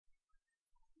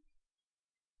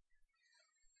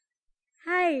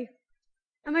Hi,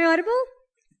 am I audible?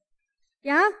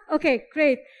 Yeah? Okay,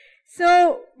 great.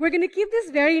 So we're going to keep this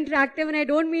very interactive, and I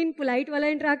don't mean polite wala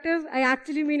interactive. I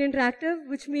actually mean interactive,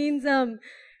 which means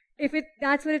if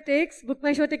that's what it takes, book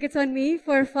my show tickets on me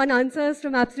for fun answers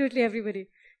from absolutely everybody.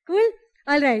 Cool?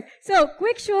 All right. So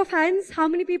quick show of hands. How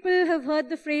many people have heard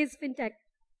the phrase fintech?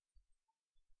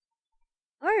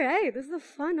 All right, this is a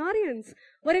fun audience.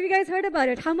 What have you guys heard about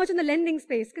it? How much in the lending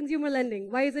space, consumer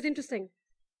lending? Why is it interesting?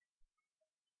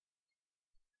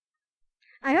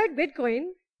 I heard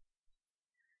Bitcoin.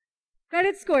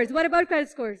 Credit scores. What about credit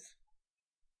scores?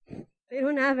 They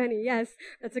don't have any. Yes,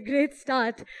 that's a great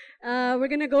start. We're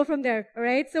going to go from there. All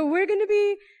right. So we're going to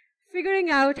be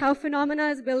figuring out how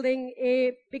Finomena is building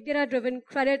a big data-driven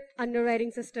credit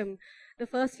underwriting system. The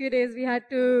first few days we had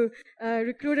to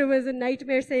recruit. It was a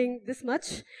nightmare saying this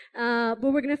much. But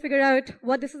we're going to figure out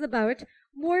what this is about.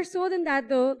 More so than that,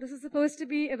 though, this is supposed to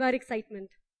be about excitement.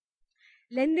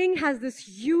 Lending has this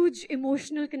huge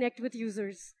emotional connect with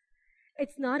users.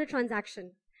 It's not a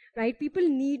transaction, right? People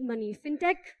need money.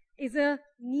 Fintech is a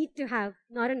need to have,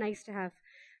 not a nice to have,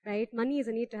 right? Money is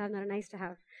a need to have, not a nice to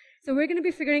have. So we're going to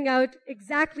be figuring out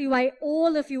exactly why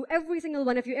all of you, every single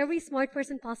one of you, every smart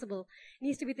person possible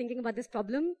needs to be thinking about this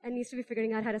problem and needs to be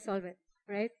figuring out how to solve it,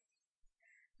 right?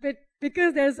 But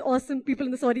because there's awesome people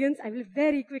in this audience, I will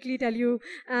very quickly tell you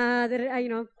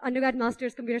that undergrad,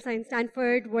 master's, computer science,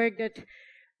 Stanford, worked at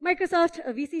Microsoft,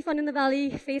 a VC fund in the Valley,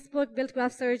 Facebook, built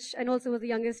Graph Search, and also was the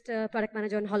youngest product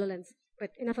manager on HoloLens. But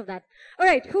enough of that. All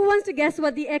right, who wants to guess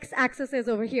what the x-axis is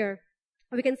over here?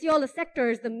 We can see all the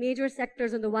sectors, the major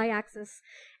sectors on the y-axis.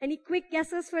 Any quick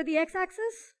guesses for the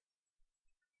x-axis?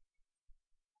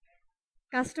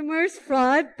 Customers,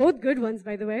 fraud, both good ones,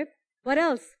 by the way. What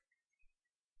else?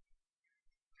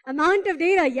 Amount of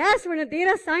data. Yes, we're in a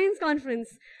data science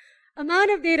conference. Amount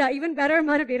of data, even better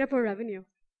amount of data per revenue.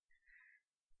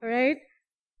 All right?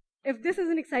 If this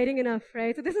isn't exciting enough,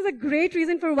 right? So this is a great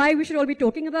reason for why we should all be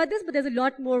talking about this, but there's a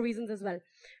lot more reasons as well,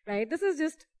 right? This is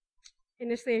just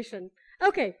initiation.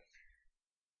 Okay.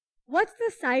 What's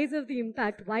the size of the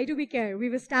impact? Why do we care?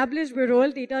 We've established we're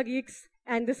all data geeks,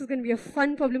 and this is going to be a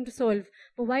fun problem to solve.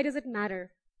 But why does it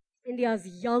matter? India's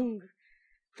young,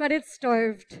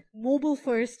 credit-starved,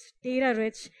 mobile-first,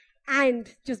 data-rich,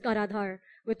 and just got Aadhaar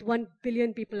with 1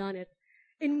 billion people on it.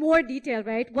 In more detail,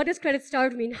 right? What does credit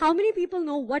starved mean? How many people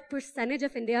know what percentage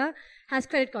of India has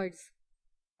credit cards?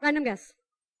 Random guess.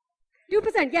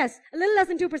 2%, yes. A little less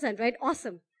than 2%, right?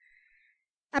 Awesome.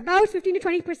 About 15 to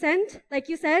 20%, like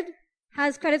you said,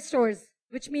 has credit stores,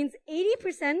 which means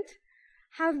 80%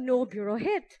 have no bureau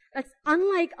hit. That's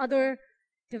unlike other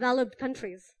developed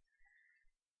countries.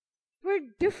 We're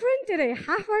different today.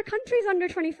 Half our country is under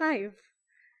 25.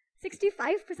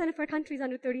 65% of our country is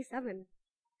under 37.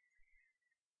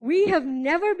 We have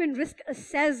never been risk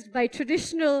assessed by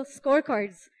traditional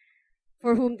scorecards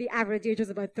for whom the average age is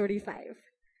about 35,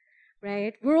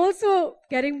 right? We're also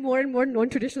getting more and more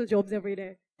non-traditional jobs every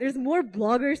day. There's more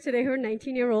bloggers today who are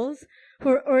 19-year-olds who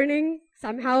are earning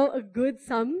somehow a good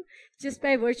sum just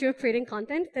by virtue of creating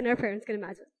content than our parents can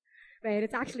imagine, right?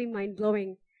 It's actually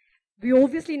mind-blowing. We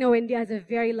obviously know India has a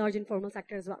very large informal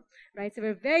sector as well, right? So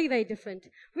we're very, very different.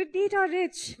 We're data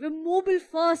rich. We're mobile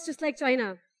first, just like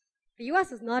China. The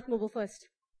US is not mobile first.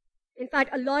 In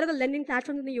fact, a lot of the lending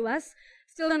platforms in the US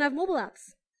still don't have mobile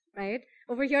apps, right?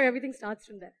 Over here, everything starts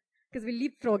from there because we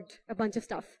leapfrogged a bunch of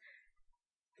stuff.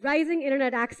 Rising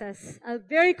internet access. I'll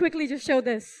very quickly just show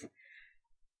this.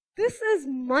 This is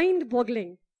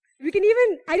mind-boggling. We can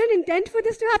even, I don't intend for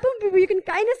this to happen, but you can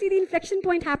kind of see the inflection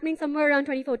point happening somewhere around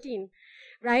 2014,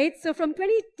 right? So from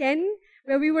 2010,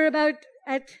 where we were about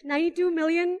at 92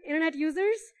 million internet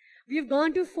users, we've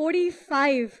gone to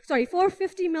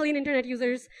 450 million internet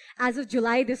users as of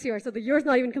July this year. So the year's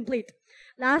not even complete.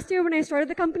 Last year when I started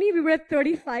the company, we were at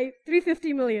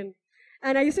 350 million.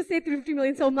 And I used to say 350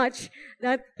 million so much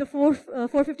that the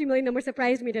 450 million number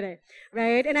surprised me today,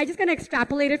 right? And I just kind of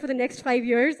extrapolated for the next 5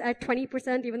 years at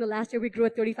 20%, even though last year we grew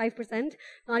at 35%.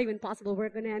 Not even possible. We're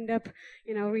going to end up,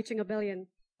 reaching 1 billion.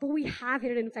 But we have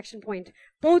hit an inflection point,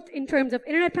 both in terms of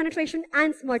internet penetration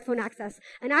and smartphone access.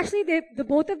 And actually, the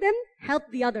both of them help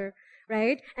the other,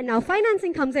 right? And now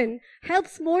financing comes in,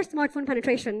 helps more smartphone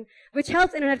penetration, which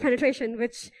helps internet penetration,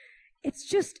 which it's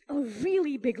just a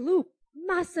really big loop.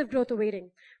 Massive growth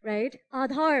awaiting, right?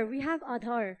 Aadhaar, we have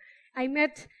Aadhaar. I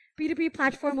met P2P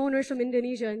platform owners from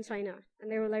Indonesia and China,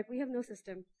 and they were like, we have no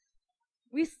system.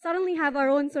 We suddenly have our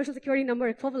own social security number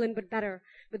equivalent, but better,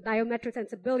 with biometrics, and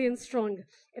it's 1 billion strong.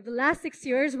 If the last 6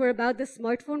 years were about the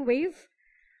smartphone wave,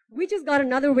 we just got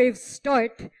another wave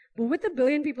start, but with 1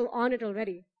 billion people on it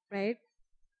already, right?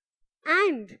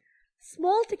 And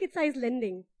Small ticket size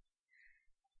lending.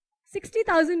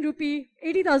 60,000 rupee,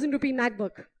 80,000 rupee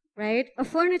MacBook, right? A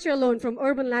furniture loan from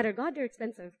Urban Ladder. God, they're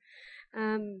expensive.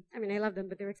 I mean, I love them,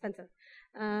 but they're expensive.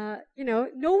 You know,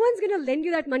 no one's going to lend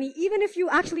you that money, even if you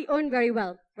actually earn very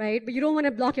well, right? But you don't want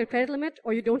to block your credit limit,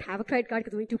 or you don't have a credit card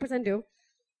because only 2% do.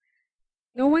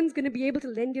 No one's going to be able to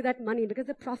lend you that money because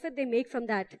the profit they make from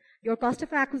that, your cost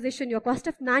of acquisition, your cost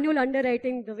of manual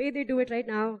underwriting, the way they do it right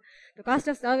now, the cost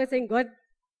of servicing, God,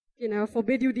 you know,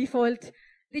 forbid you default.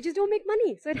 They just don't make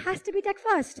money. So it has to be tech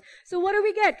first. So what do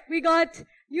we get? We got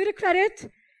new to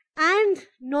credit and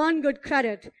non-good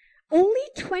credit. Only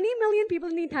 20 million people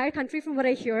in the entire country, from what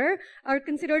I hear, are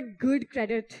considered good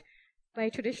credit by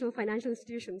traditional financial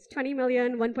institutions. 20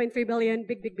 million, 1.3 billion,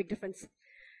 big, big, big difference.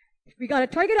 We got a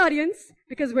target audience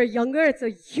because we're younger. It's a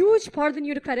huge part of the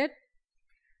new to credit.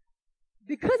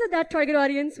 Because of that target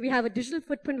audience, we have a digital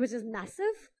footprint which is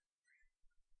massive.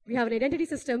 We have an identity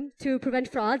system to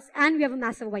prevent frauds, and we have a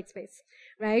massive white space,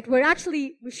 right? Where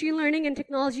actually machine learning and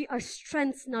technology are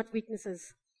strengths, not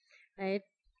weaknesses, right?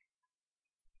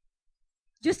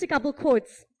 Just a couple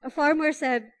quotes. A farmer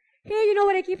said, hey, you know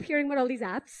what I keep hearing about all these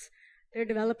apps? They're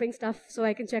developing stuff so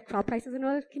I can check crop prices and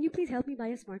all. Can you please help me buy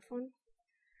a smartphone?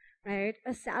 Right?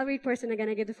 A salaried person, again,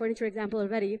 I gave the furniture example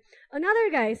already. Another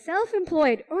guy,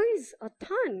 self-employed, earns a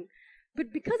ton.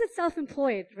 But because it's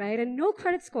self-employed, right, and no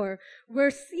credit score,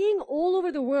 we're seeing all over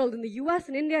the world, in the US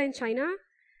and India and China,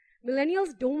 millennials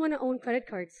don't want to own credit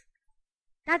cards.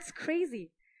 That's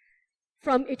crazy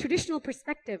from a traditional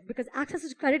perspective, because access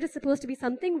to credit is supposed to be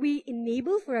something we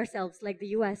enable for ourselves, like the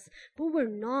US, but we're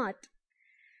not.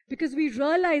 Because we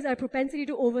realize our propensity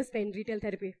to overspend retail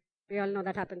therapy. We all know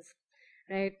that happens,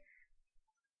 right?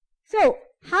 So,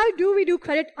 how do we do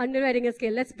credit underwriting at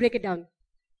scale? Let's break it down.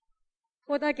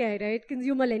 Hota kya hai, right?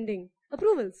 Consumer lending.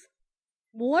 Approvals.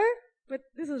 More, but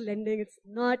this is lending. It's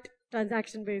not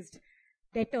transaction-based.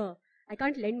 Better. I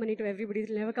can't lend money to everybody.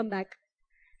 It'll never come back,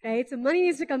 right? So money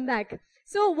needs to come back.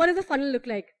 So what does the funnel look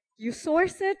like? You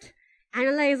source it,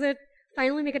 analyze it,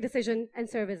 finally make a decision, and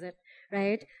service it,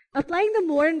 right? Applying the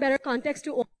more and better context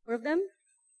to all four of them.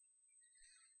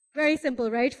 Very simple,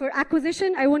 right? For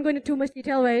acquisition, I won't go into too much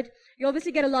detail, right? You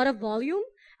obviously get a lot of volume,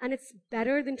 and it's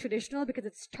better than traditional because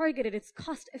it's targeted, it's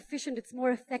cost efficient, it's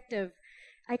more effective.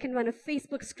 I can run a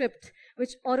Facebook script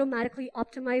which automatically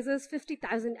optimizes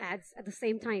 50,000 ads at the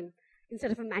same time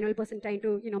instead of a manual person trying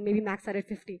to, maybe max out at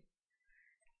 50.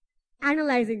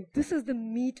 Analyzing, this is the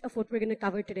meat of what we're going to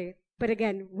cover today. But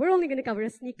again, we're only going to cover a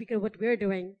sneak peek of what we're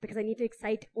doing because I need to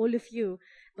excite all of you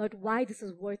about why this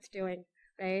is worth doing,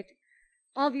 right?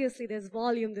 Obviously, there's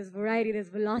volume, there's variety, there's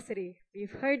velocity.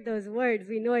 We've heard those words.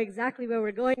 We know exactly where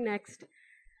we're going next.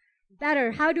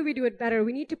 Better. How do we do it better?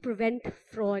 We need to prevent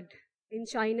fraud. In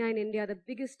China and India, the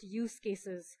biggest use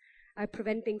cases are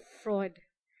preventing fraud.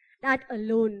 That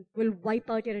alone will wipe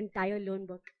out your entire loan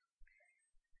book.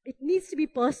 It needs to be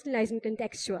personalized and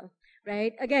contextual,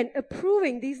 right? Again,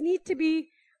 approving, these need to be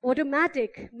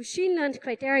automatic, machine-learned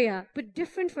criteria, but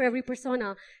different for every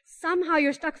persona. Somehow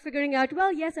you're stuck figuring out,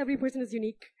 well, yes, every person is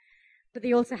unique, but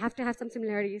they also have to have some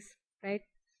similarities, right?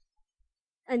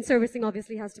 And servicing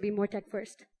obviously has to be more tech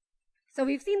first. So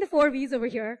we've seen the 4 V's over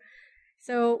here.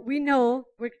 So we know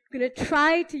we're going to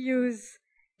try to use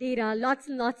data, lots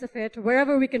and lots of it,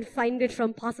 wherever we can find it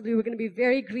from possibly. We're going to be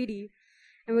very greedy,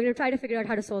 and we're going to try to figure out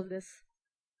how to solve this.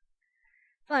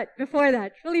 But before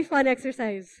that, really fun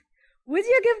exercise. Would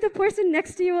you give the person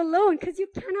next to you a loan? Because you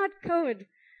cannot code,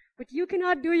 but you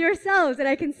cannot do yourselves. And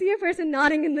I can see a person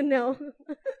nodding in the no.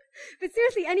 But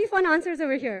seriously, any fun answers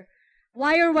over here?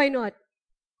 Why or why not?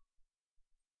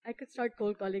 I could start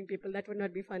cold calling people. That would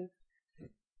not be fun.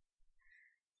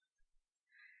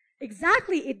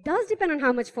 Exactly. It does depend on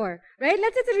how much for, right?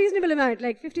 Let's say it's a reasonable amount,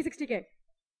 like 50, 60K.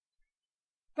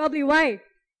 Probably why?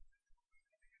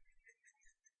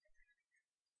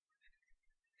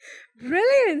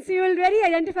 Brilliant. So you already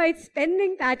identified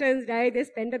spending patterns, right? They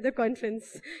spend at the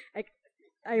conference.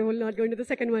 I will not go into the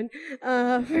second one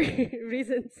for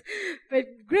reasons. But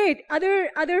great.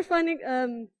 Other fun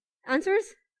answers?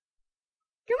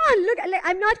 Come on, look.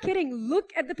 I'm not kidding. Look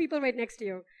at the people right next to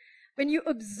you. When you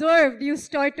observe, you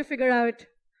start to figure out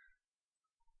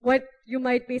what you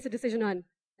might base a decision on.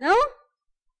 No?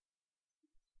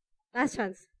 Last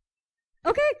chance.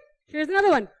 Okay, here's another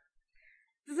one.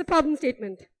 This is a problem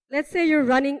statement. Let's say you're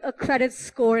running a credit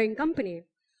scoring company,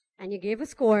 and you gave a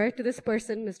score to this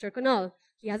person, Mr. Kunal.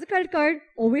 He has a credit card,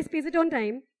 always pays it on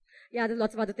time. Yeah, there's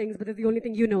lots of other things, but it's the only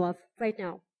thing you know of right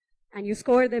now. And you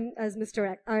score them as Mr.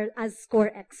 X, or as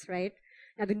score X, right?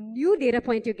 Now, the new data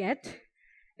point you get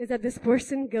is that this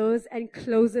person goes and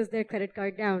closes their credit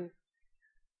card down.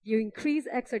 Do you increase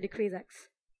X or decrease X?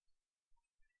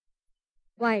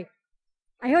 Why?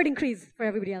 I heard increase for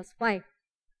everybody else. Why?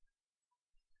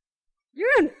 You're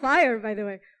on fire, by the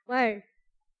way. Why?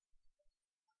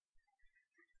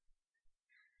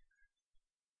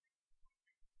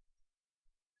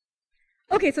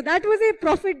 Okay, so that was a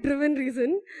profit-driven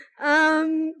reason.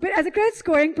 But as a credit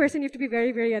scoring person, you have to be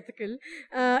very, very ethical.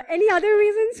 Any other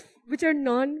reasons which are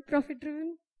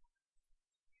non-profit-driven?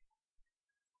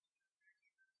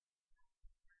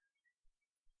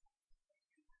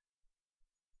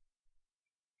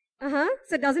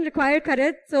 So it doesn't require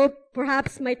credit, so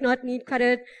perhaps might not need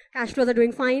credit. Cash flows are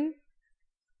doing fine.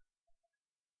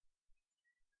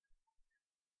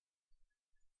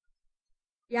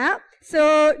 Yeah,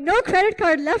 so no credit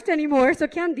card left anymore, so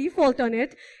can't default on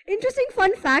it. Interesting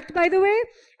fun fact, by the way.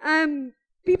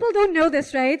 People don't know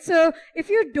this, right? So if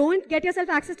you don't get yourself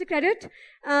access to credit,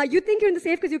 you think you're in the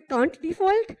safe because you can't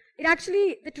default. It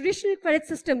actually, the traditional credit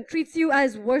system treats you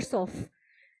as worse off.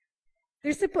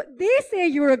 They say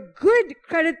you're a good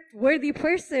credit-worthy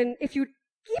person if you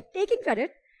keep taking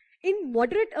credit in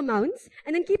moderate amounts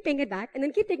and then keep paying it back and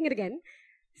then keep taking it again.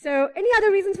 So any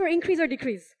other reasons for increase or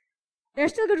decrease? There are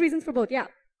still good reasons for both, yeah.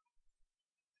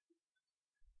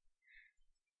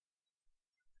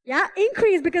 Yeah,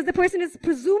 increase because the person is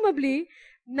presumably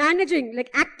managing,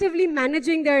 like actively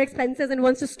managing their expenses and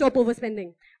wants to stop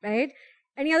overspending, right?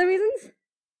 Any other reasons?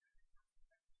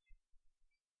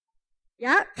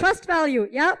 Yeah, trust value,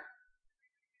 yeah.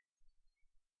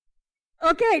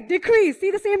 Okay, decrease.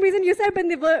 See the same reason you said,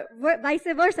 but vice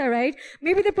versa, right?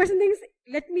 Maybe the person thinks,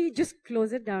 let me just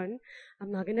close it down.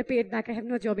 I'm not going to pay it back. I have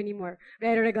no job anymore,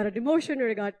 right? Or I got a demotion or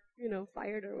I got,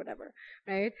 fired or whatever,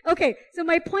 right? Okay, so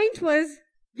my point was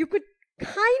you could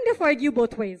kind of argue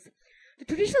both ways. The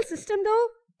traditional system, though,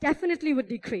 definitely would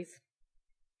decrease,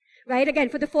 right? Again,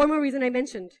 for the former reason I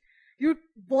mentioned. You're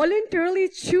voluntarily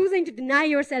choosing to deny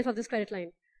yourself of this credit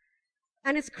line.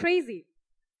 And it's crazy.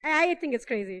 I think it's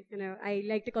crazy. I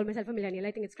like to call myself a millennial.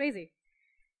 I think it's crazy.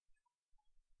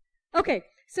 Okay,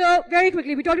 so very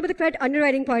quickly, we talked about the credit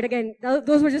underwriting part. Again,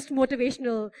 those were just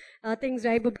motivational things,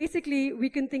 right? But basically, we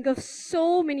can think of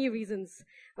so many reasons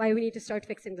why we need to start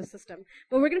fixing the system.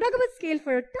 But we're going to talk about scale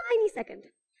for a tiny second.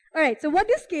 All right, so what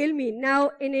does scale mean? Now,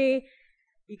 in a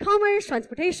e-commerce,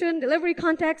 transportation, delivery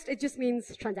context, it just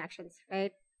means transactions,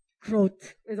 right?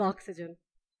 Growth is oxygen,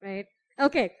 right?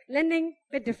 Okay, lending,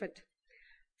 bit different.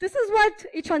 This is what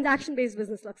a transaction-based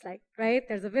business looks like, right?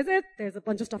 There's a visit, there's a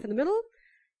bunch of stuff in the middle.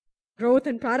 Growth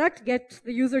and product get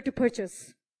the user to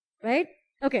purchase, right?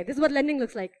 Okay, this is what lending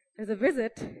looks like. There's a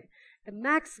visit. The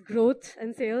max growth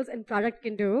and sales and product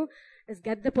can do is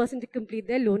get the person to complete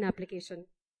their loan application.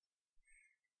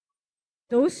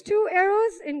 Those two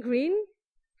arrows in green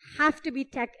have to be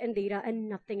tech and data and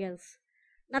nothing else.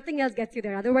 Nothing else gets you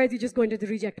there. Otherwise, you just go into the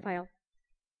reject pile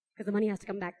because the money has to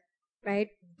come back, right?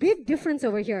 Big difference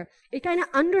over here. It kind of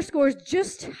underscores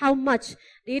just how much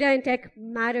data and tech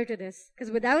matter to this,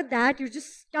 because without that, you're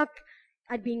just stuck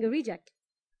at being a reject.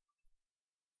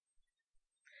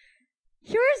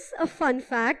 Here's a fun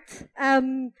fact.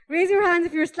 Raise your hands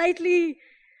if you're slightly,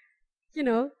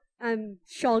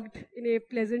 shocked in a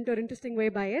pleasant or interesting way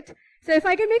by it. So if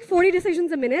I can make 40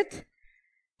 decisions a minute,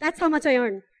 that's how much I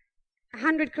earn.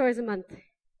 100 crores a month.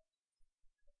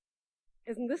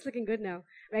 Isn't this looking good now?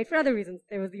 Right, for other reasons.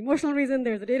 There was the emotional reason,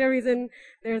 there's the data reason,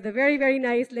 there's the very, very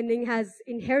nice lending has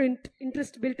inherent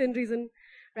interest built-in reason,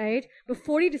 right? But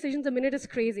 40 decisions a minute is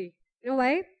crazy. You know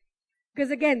why? Because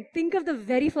again, think of the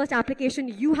very first application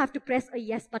you have to press a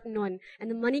yes button on, and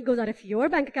the money goes out of your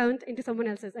bank account into someone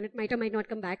else's, and it might or might not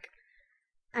come back.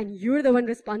 And you're the one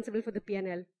responsible for the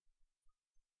P&L.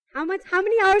 How many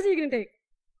hours are you going to take?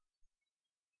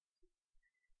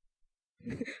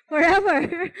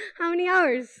 Forever. How many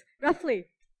hours, roughly?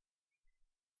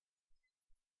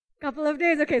 Couple of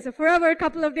days. Okay, so forever,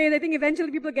 couple of days. I think eventually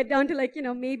people get down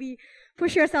to maybe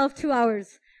push yourself 2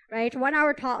 hours, right? 1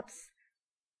 hour tops.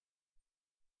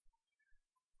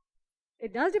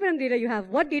 It does depend on data you have.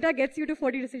 What data gets you to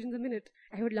 40 decisions a minute?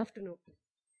 I would love to know.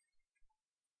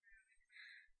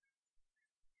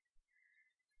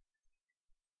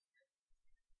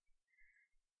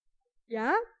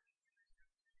 Yeah?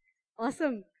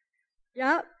 Awesome.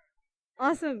 Yeah?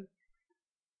 Awesome.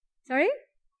 Sorry?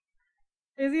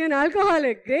 Is he an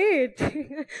alcoholic? Great.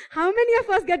 How many of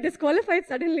us get disqualified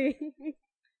suddenly?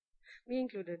 Me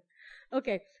included.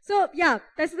 Okay. So, yeah,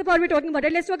 that's the part we're talking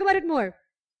about. Let's talk about it more.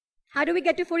 How do we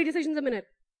get to 40 decisions a minute?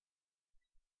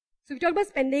 So we talked about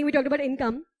spending, we talked about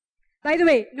income. By the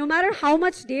way, no matter how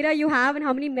much data you have and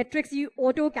how many metrics you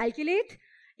auto-calculate,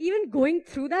 even going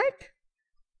through that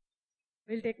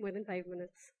will take more than 5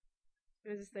 minutes. I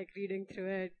was just like reading through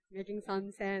it, making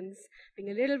some sense, being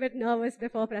a little bit nervous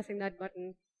before pressing that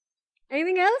button.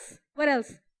 Anything else? What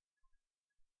else?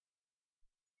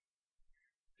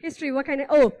 History, what kind of,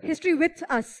 oh, history with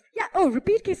us. Yeah, oh,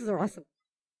 repeat cases are awesome.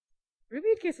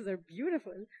 Repeat cases are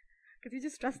beautiful because you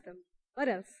just trust them. What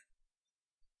else?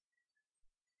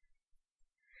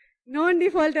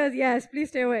 Non-defaulters, yes, please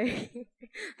stay away.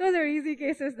 Those are easy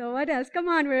cases though. What else? Come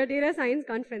on, we're a data science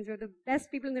conference. We're the best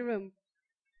people in the room.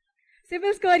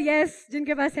 Civil score, yes,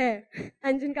 जिनके पास है,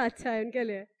 and जिनका अच्छा है उनके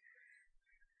लिए.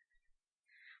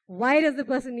 Why does the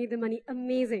person need the money?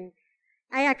 Amazing.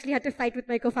 I actually had to fight with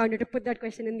my co-founder to put that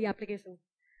question in the application.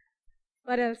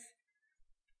 What else?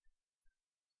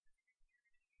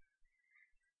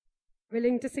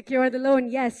 Willing to secure the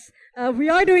loan, yes. We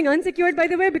are doing unsecured, by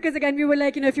the way, because again, we were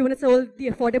like, if you want to solve the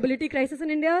affordability crisis in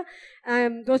India,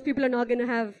 those people are not going to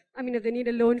have, if they need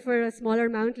a loan for a smaller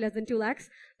amount, less than 2 lakhs,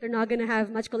 they're not going to have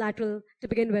much collateral to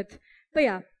begin with. But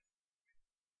yeah.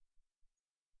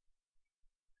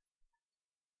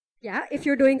 Yeah, if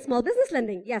you're doing small business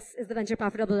lending, yes, is the venture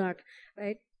profitable or not,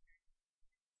 right?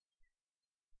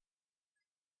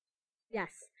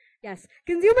 Yes. Yes,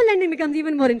 consumer lending becomes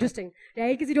even more interesting,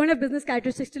 right? Because you don't have business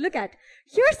characteristics to look at.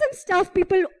 Here's some stuff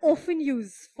people often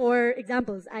use for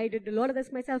examples. I did a lot of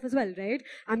this myself as well, right?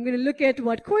 I'm going to look at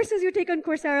what courses you take on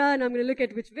Coursera, and I'm going to look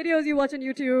at which videos you watch on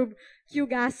YouTube. Cue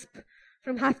gasp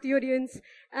from half the audience.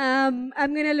 I'm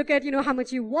going to look at, how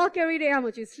much you walk every day, how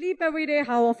much you sleep every day,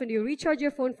 how often do you recharge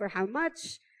your phone for how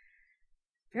much.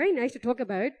 Very nice to talk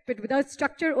about, but without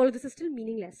structure, all of this is still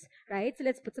meaningless, right? So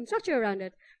let's put some structure around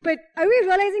it. But are we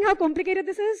realizing how complicated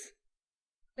this is?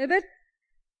 A little bit?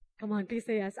 Come on, please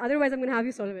say yes. Otherwise, I'm going to have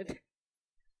you solve it.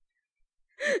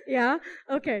 Yeah?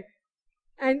 Okay.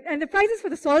 And the prices for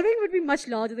the solving would be much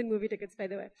larger than movie tickets, by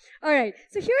the way. All right.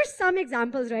 So here's some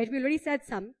examples, right? We already said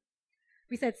some.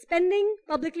 We said spending,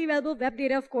 publicly available web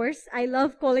data, of course. I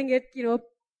love calling it,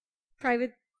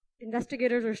 private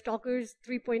investigators or stalkers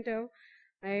 3.0.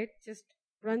 Right? Just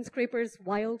run scrapers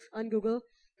wild on Google.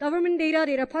 Government data,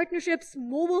 data partnerships,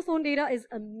 mobile phone data is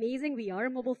amazing. We are a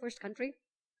mobile first country.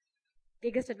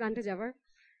 Biggest advantage ever.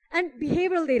 And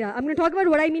behavioral data. I'm going to talk about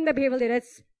what I mean by behavioral data.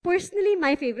 It's personally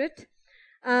my favorite.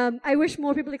 I wish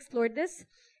more people explored this.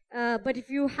 But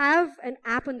if you have an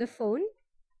app on the phone,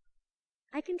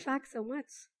 I can track so much.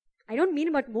 I don't mean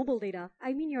about mobile data.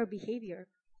 I mean your behavior.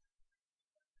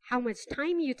 How much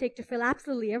time you take to fill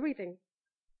absolutely everything.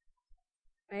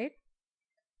 Right?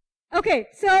 Okay,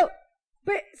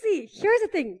 but see, here's the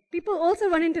thing. People also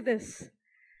run into this.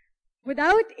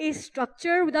 Without a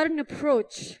structure, without an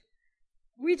approach,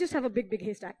 we just have a big, big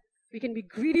haystack. We can be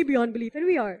greedy beyond belief, and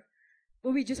we are.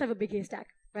 But we just have a big haystack,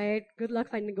 right? Good luck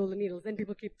finding golden needles. Then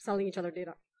people keep selling each other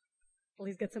data. At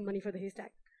least get some money for the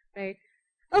haystack, right?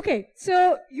 Okay,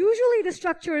 so usually the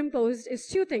structure imposed is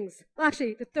 2 things. Well,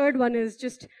 actually, the third one is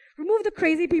just remove the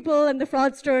crazy people and the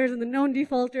fraudsters and the known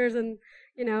defaulters and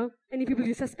any people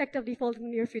you suspect of default in the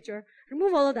near future.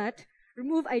 Remove all of that.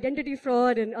 Remove identity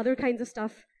fraud and other kinds of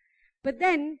stuff. But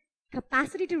then,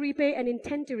 capacity to repay and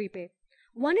intent to repay.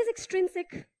 One is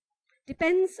extrinsic,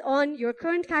 depends on your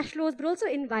current cash flows, but also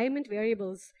environment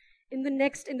variables in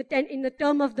the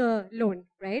term of the loan,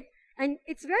 right? And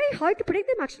it's very hard to predict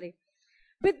them actually.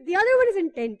 But the other one is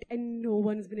intent, and no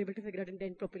one's been able to figure out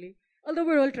intent properly, although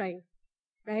we're all trying,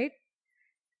 right?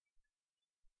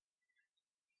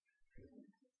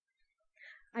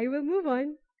 I will move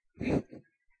on.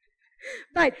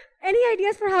 But any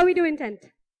ideas for how we do intent?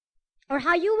 Or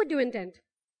how you would do intent?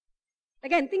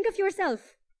 Again, think of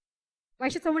yourself. Why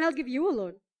should someone else give you a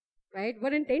loan? Right?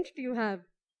 What intent do you have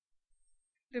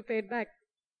to pay it back?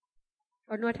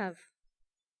 Or not have?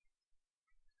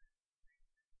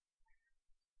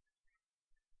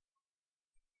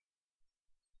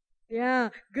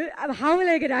 Yeah, good. How will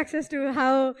I get access to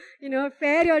how,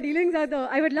 fair your dealings are though?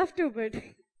 I would love to, but...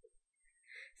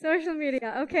 Social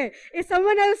media, okay. Is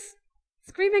someone else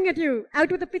screaming at you,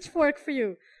 out with a pitchfork for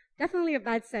you? Definitely a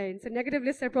bad sign. So negative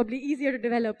lists are probably easier to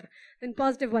develop than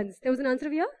positive ones. There was an answer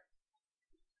here?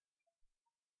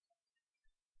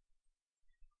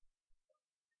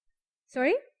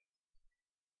 Sorry?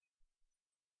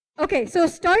 Okay, so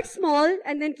start small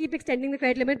and then keep extending the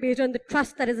credit limit based on the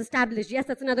trust that is established. Yes,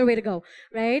 that's another way to go,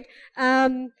 right?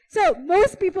 So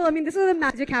most people, this is where the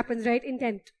magic happens, right?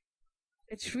 Intent.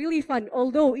 It's really fun,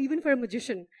 although even for a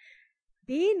magician,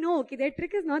 they know their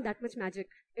trick is not that much magic.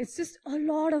 It's just a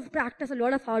lot of practice, a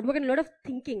lot of hard work, and a lot of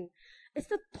thinking. It's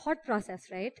the thought process,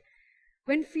 right?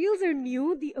 When fields are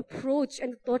new, the approach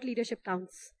and the thought leadership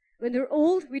counts. When they're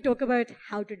old, we talk about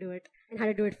how to do it, and how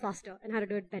to do it faster, and how to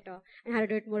do it better, and how to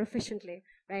do it more efficiently,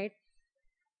 right?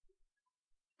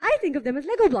 I think of them as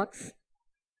Lego blocks.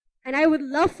 And I would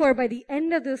love for, by the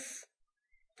end of this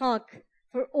talk,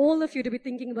 for all of you to be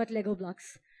thinking about Lego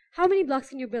blocks. How many blocks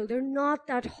can you build? They're not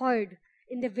that hard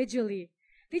individually.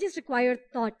 They just require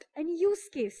thought and use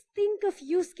case. Think of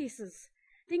use cases.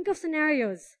 Think of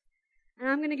scenarios. And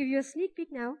I'm going to give you a sneak peek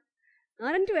now.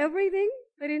 Not into everything,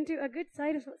 but into a good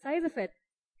size of it.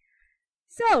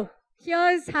 So,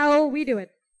 here's how we do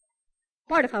it.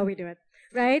 Part of how we do it,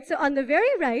 right? So on the very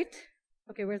right,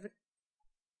 okay, where's the,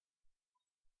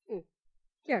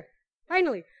 here,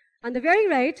 finally. On the very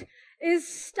right is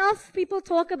stuff people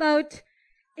talk about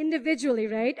individually,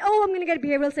 right? Oh, I'm going to get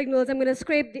behavioral signals. I'm going to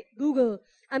scrape Google.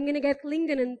 I'm going to get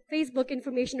LinkedIn and Facebook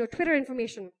information or Twitter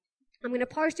information. I'm going to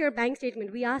parse your bank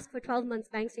statement. We ask for 12 months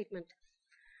bank statement.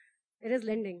 It is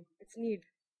lending. It's need,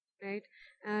 right?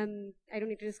 I don't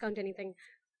need to discount anything.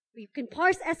 We can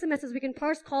parse SMSs. We can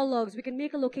parse call logs. We can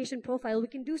make a location profile. We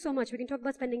can do so much. We can talk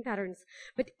about spending patterns.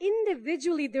 But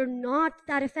individually, they're not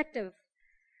that effective.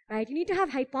 Right? You need to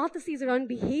have hypotheses around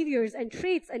behaviors and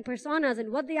traits and personas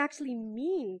and what they actually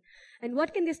mean and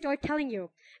what can they start telling you.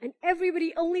 And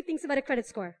everybody only thinks about a credit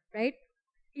score, right?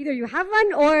 Either you have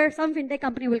one or some fintech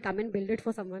company will come and build it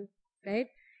for someone, right?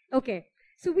 Okay,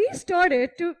 so we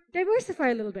started to diversify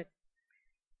a little bit.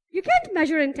 You can't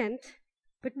measure intent,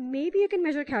 but maybe you can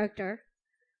measure character.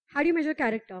 How do you measure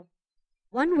character?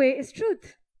 One way is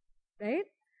truth, right?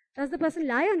 Does the person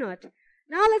lie or not?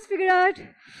 Now let's figure out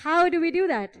how do we do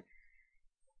that.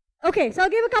 Okay, so I'll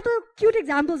give a couple cute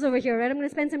examples over here, right? I'm going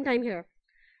to spend some time here.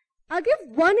 I'll give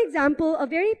one example, a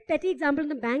very petty example on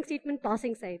the bank statement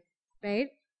parsing side, right?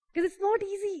 Because it's not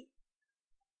easy.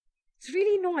 It's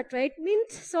really not, right?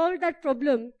 Mint solved that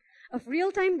problem of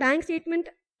real-time bank statement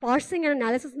parsing and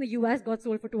analysis in the US got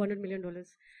sold for $200 million.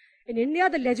 In India,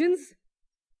 the legends,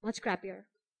 much crappier.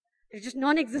 They're just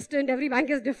non-existent. Every bank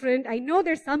is different. I know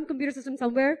there's some computer system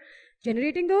somewhere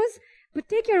generating those, but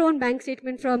take your own bank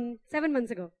statement from 7 months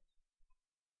ago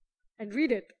and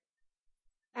read it.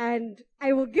 And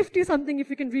I will gift you something if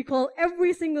you can recall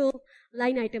every single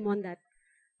line item on that,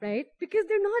 right? Because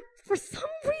they're not, for some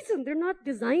reason, they're not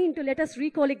designed to let us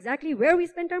recall exactly where we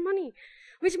spent our money,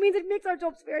 which means it makes our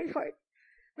jobs very hard,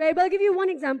 right? But I'll give you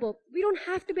one example. We don't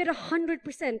have to be at 100%.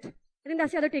 I think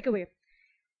that's the other takeaway.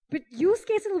 But use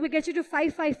cases will get you to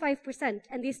 555%,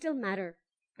 and they still matter,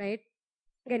 right?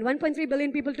 Again, 1.3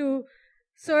 billion people to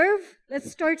serve.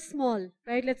 Let's start small,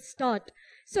 right? Let's start.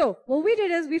 So what we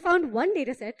did is we found one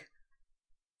data set,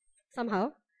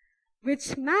 somehow,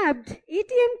 which mapped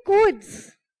ATM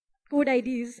codes, code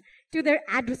IDs, to their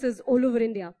addresses all over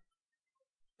India.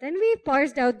 Then we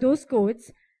parsed out those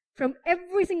codes from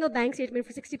every single bank statement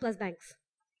for 60 plus banks.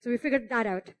 So we figured that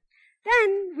out.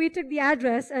 Then we took the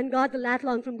address and got the lat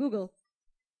long from Google.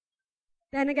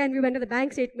 Then again, we went to the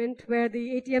bank statement where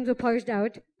the ATMs were parsed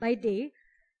out by day,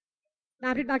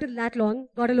 mapped it back to the lat long,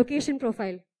 got a location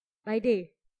profile by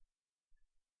day.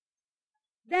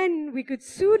 Then we could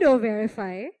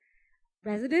pseudo-verify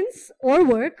residence or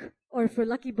work, or if we're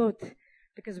lucky, both.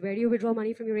 Because where do you withdraw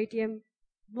money from your ATM?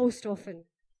 Most often.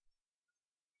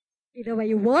 Either where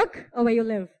you work or where you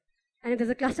live. And if there's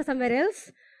a cluster somewhere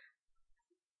else,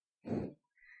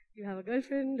 you have a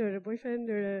girlfriend or a boyfriend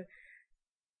or a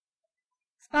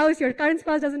spouse your current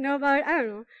spouse doesn't know about, I don't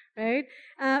know, right?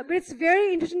 But it's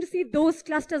very interesting to see those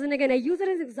clusters. And again, I use it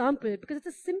as an example because it's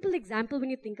a simple example when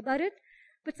you think about it,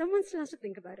 but someone still has to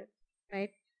think about it, right?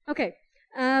 Okay,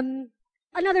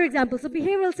 another example. So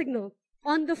behavioral signal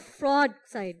on the fraud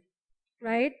side,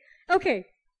 right? Okay,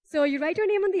 so you write your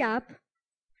name on the app.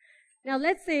 Now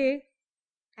let's say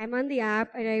I'm on the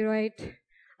app and I write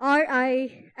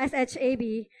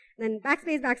RISHAB, then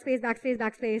backspace, backspace, backspace,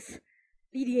 backspace,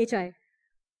 DDHI.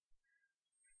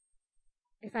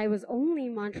 If I was only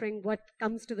monitoring what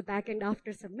comes to the backend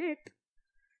after submit,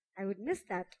 I would miss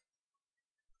that.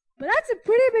 But that's a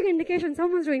pretty big indication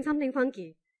someone's doing something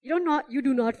funky. You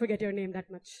do not forget your name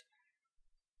that much.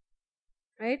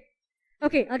 Right?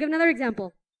 Okay, I'll give another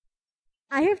example.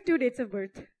 I have 2 dates of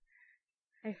birth.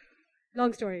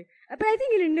 Long story. But I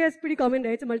think in India it's pretty common,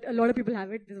 right? So a lot of people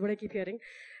have it. This is what I keep hearing.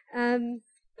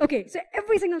 Okay, so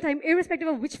every single time, irrespective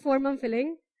of which form I'm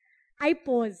filling, I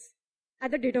pause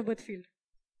at the date of birth field.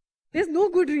 There's no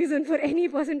good reason for any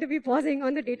person to be pausing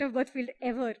on the date of birth field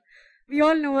ever. We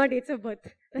all know our dates of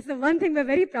birth. That's the one thing we're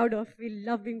very proud of. We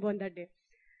love being born that day.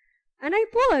 And I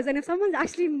pause, and if someone's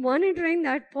actually monitoring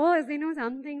that pause, they know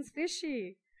something's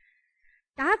fishy.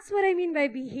 That's what I mean by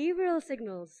behavioral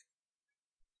signals.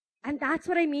 And that's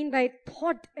what I mean by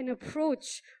thought and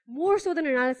approach, more so than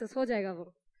analysis. Ho jayega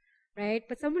wo, right?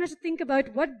 But someone has to think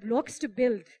about what blocks to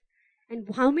build and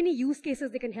how many use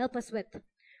cases they can help us with,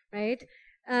 right?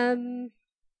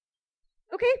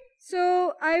 Okay,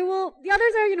 so the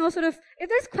others are, sort of, if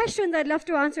there's questions, I'd love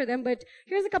to answer them, but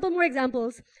here's a couple more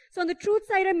examples. So on the truth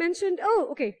side, I mentioned,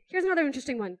 okay, here's another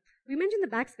interesting one. We mentioned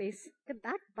the backspace, the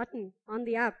back button on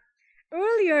the app.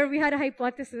 Earlier, we had a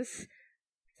hypothesis.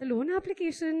 It's a loan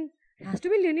application. It has to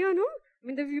be linear, no? I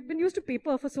mean, we've been used to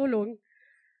paper for so long.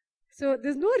 So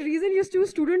there's no reason you choose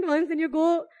student ones and you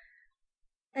go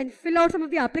and fill out some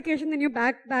of the application, then you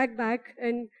back,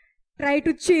 and try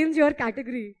to change your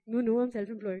category. No, I'm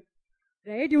self-employed.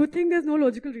 Right? You would think there's no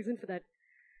logical reason for that.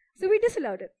 So we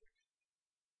disallowed it.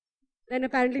 Then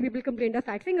apparently people complained of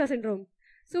fat finger syndrome.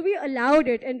 So we allowed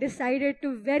it and decided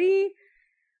to very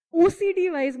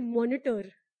OCD-wise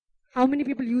monitor how many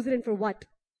people use it and for what.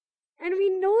 And we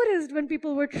noticed when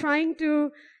people were trying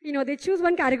to, they choose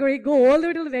one category, go all the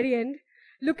way till the very end,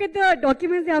 look at the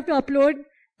documents they have to upload,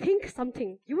 think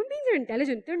something. Human beings are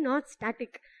intelligent. They're not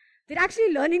static. They're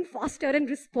actually learning faster and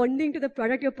responding to the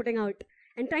product you're putting out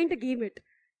and trying to game it.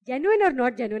 Genuine or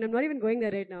not genuine, I'm not even going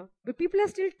there right now. But people are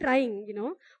still trying,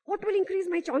 what will increase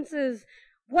my chances?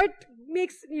 What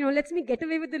makes, lets me get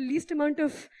away with the least amount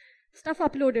of stuff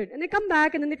uploaded? And they come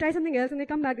back and then they try something else and they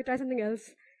come back, they try something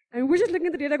else. And we're just looking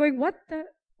at the data going,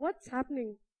 what's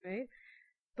happening, right?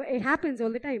 But it happens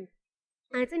all the time.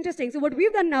 And it's interesting. So what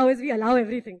we've done now is we allow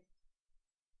everything.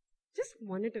 Just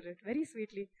monitor it very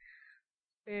sweetly.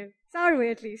 Yeah, it's our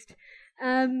way at least.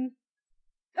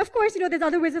 Of course, there's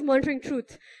other ways of monitoring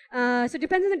truth. So it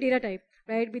depends on the data type,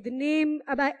 right? With the name,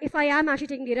 if I am actually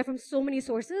taking data from so many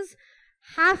sources,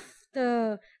 half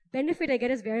the benefit I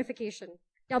get is verification,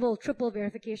 double, triple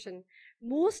verification.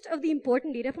 Most of the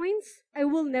important data points, I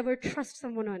will never trust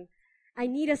someone on. I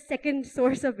need a second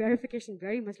source of verification,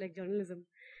 very much like journalism,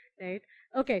 right?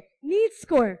 Okay, need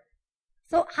score.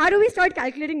 So how do we start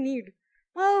calculating need?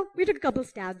 Well, we took a couple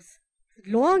stabs.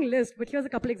 Long list, but here's a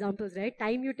couple examples, right?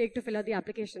 Time you take to fill out the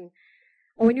application.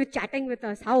 Or when you're chatting with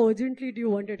us, how urgently do you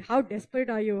want it? How desperate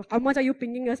are you? How much are you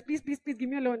pinging us? Please, please, please give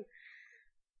me a loan.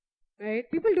 Right?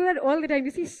 People do that all the time.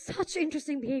 You see such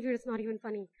interesting behavior, it's not even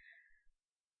funny.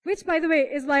 Which, by the way,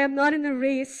 is why I'm not in the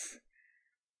race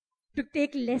to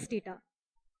take less data.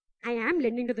 I am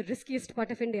lending to the riskiest part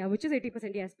of India, which is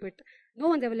 80% yes, but no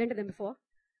one's ever lent to them before.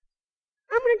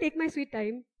 I'm going to take my sweet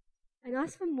time and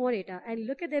ask for more data and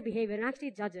look at their behavior and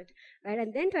actually judge it, right?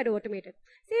 And then try to automate it.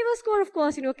 Saver score, of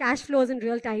course, cash flows in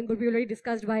real time, but we already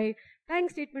discussed why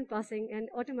bank statement passing and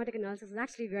automatic analysis is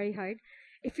actually very hard.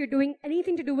 If you're doing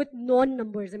anything to do with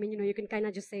non-numbers, I mean, you can kind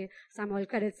of just say some all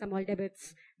credits, some all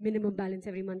debits, minimum balance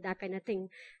every month, that kind of thing.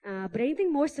 But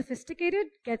anything more sophisticated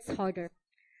gets harder.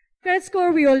 Credit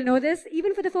score, we all know this.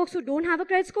 Even for the folks who don't have a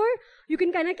credit score, you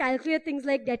can kind of calculate things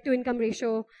like debt to income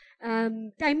ratio,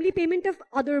 timely payment of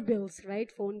other bills,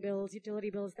 right? Phone bills,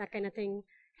 utility bills, that kind of thing.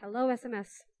 Hello, SMS.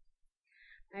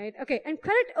 Right? Okay, and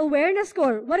credit awareness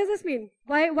score. What does this mean?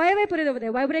 Why have I put it over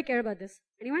there? Why would I care about this?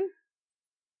 Anyone?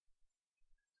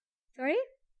 Sorry?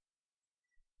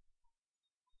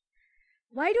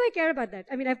 Why do I care about that?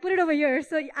 I mean, I've put it over here,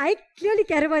 so I clearly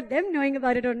care about them knowing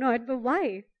about it or not, but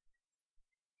why?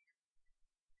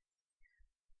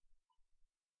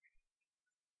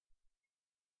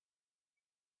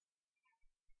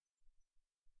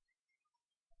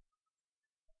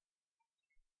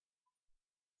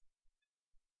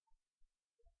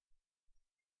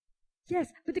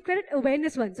 Yes, but the credit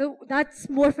awareness one. So that's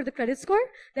more for the credit score,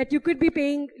 that you could be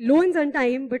paying loans on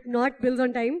time, but not bills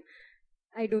on time.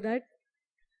 I do that.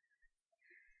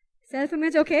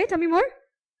 Self-image, okay, tell me more.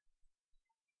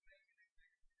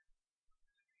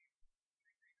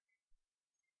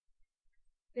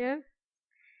 Yeah.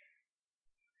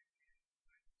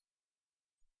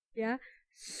 Yeah.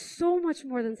 So much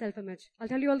more than self-image. I'll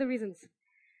tell you all the reasons.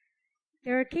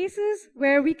 There are cases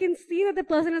where we can see that the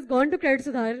person has gone to Credit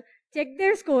Sudhar, check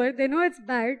their score, they know it's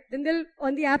bad, then they'll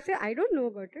on the app say, I don't know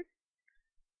about it.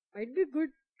 Might be good.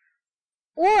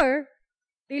 Or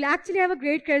they'll actually have a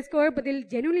great credit score, but they'll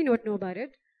genuinely not know about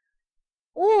it.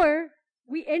 Or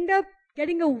we end up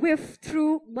getting a whiff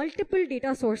through multiple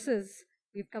data sources.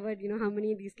 We've covered, how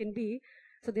many of these can be.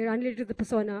 So they're unrelated to the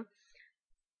persona.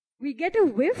 We get a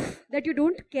whiff that you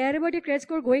don't care about your credit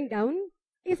score going down.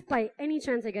 If by any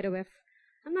chance I get a whiff,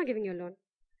 I'm not giving you a loan.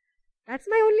 That's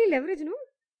my only leverage, no?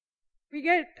 We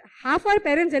get half our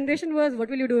parents' generation was, what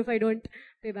will you do if I don't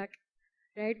pay back?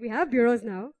 Right? We have bureaus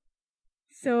now.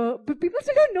 So, but people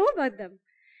still don't know about them.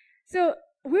 So,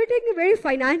 we're taking a very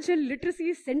financial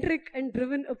literacy-centric and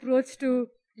driven approach to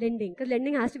lending, because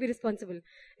lending has to be responsible.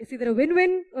 It's either a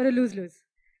win-win or a lose-lose.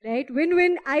 Right?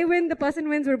 Win-win, I win, the person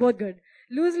wins, we're both good.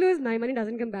 Lose-lose, my money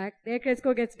doesn't come back, their credit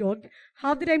score gets dogged.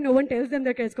 Half the time no one tells them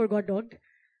their credit score got dogged.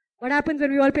 What happens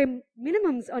when we all pay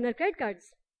minimums on our credit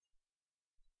cards?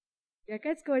 Your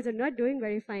credit scores are not doing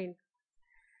very fine,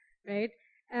 right?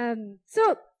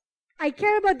 So I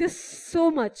care about this so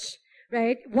much,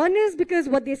 right? One is because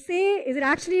what they say, is it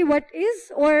actually what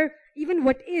is, or even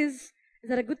what is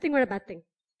that a good thing or a bad thing?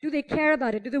 Do they care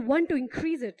about it? Do they want to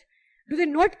increase it? Do they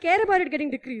not care about it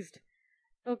getting decreased?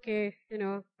 Okay,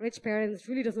 rich parents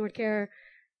really does not care.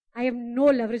 I have no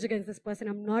leverage against this person.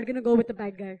 I'm not going to go with the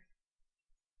bad guy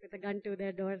with a gun to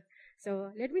their door.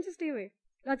 So let me just stay away.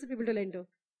 Lots of people to lend to.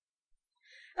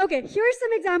 Okay, here's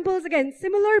some examples. Again,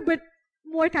 similar but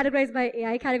more categorized by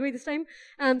AI category this time.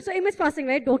 So image processing,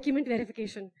 right? Document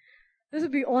verification. This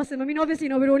would be awesome. I mean, obviously,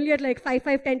 we're only at like 5,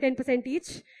 10%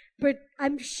 each. But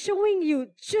I'm showing you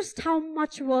just how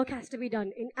much work has to be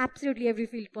done in absolutely every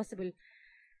field possible.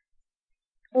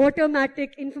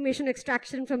 Automatic information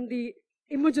extraction from the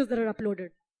images that are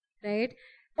uploaded, right?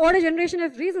 Auto generation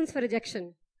of reasons for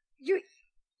rejection.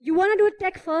 You want to do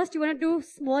tech first, you want to do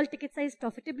small ticket size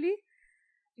profitably,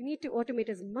 you need to automate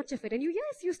as much of it. And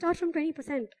you start from 20%,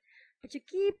 but you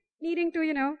keep needing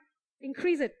to,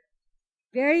 increase it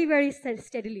very, very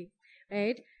steadily,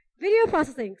 right? Video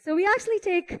processing. So we actually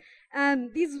take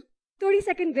these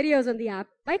 30-second videos on the app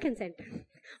by consent.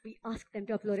 We ask them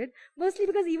to upload it, mostly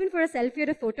because even for a selfie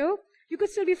or a photo, you could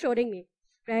still be frauding me,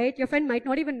 right? Your friend might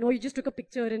not even know you just took a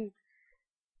picture and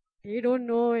they don't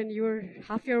know and you're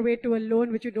half your way to a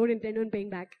loan which you don't intend on paying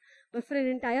back. But for an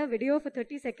entire video for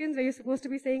 30 seconds where you're supposed to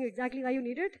be saying exactly why you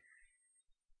need it,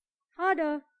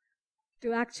 harder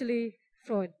to actually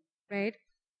fraud, right?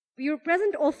 We are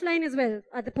present offline as well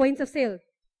at the points of sale.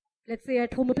 Let's say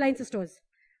at home appliances stores.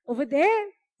 Over there,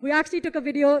 we actually took a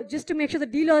video just to make sure the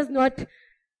dealer is not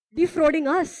defrauding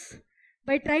us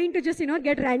by trying to just,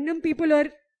 get random people or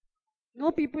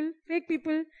no people, fake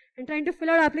people, and trying to fill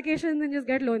out applications and just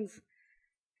get loans,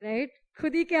 right?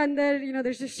 Khudi ke andar,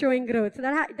 there's just showing growth. So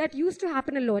that used to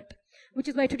happen a lot, which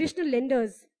is why traditional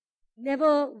lenders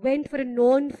never went for a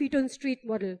non-feet on street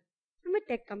model. I'm a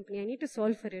tech company. I need to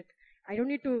solve for it. I don't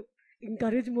need to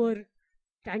encourage more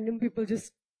random people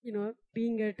just,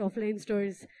 being at offline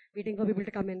stores, waiting for people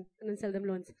to come in and then sell them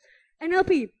loans.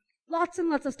 NLP, lots and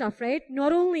lots of stuff, right?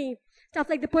 Not only stuff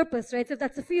like the purpose, right? So if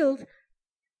that's a field,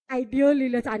 ideally,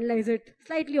 let's analyze it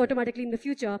slightly automatically in the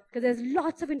future because there's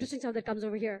lots of interesting stuff that comes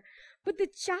over here. But the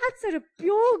chats are a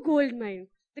pure gold mine.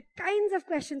 The kinds of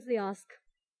questions they ask,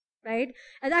 right?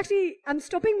 And actually, I'm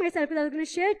stopping myself because I was going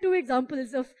to share 2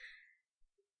 examples of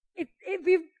it.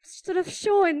 We've sort of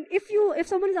shown if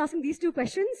someone is asking these 2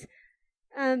 questions,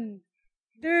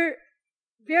 they're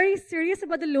very serious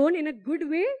about the loan in a good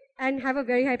way and have a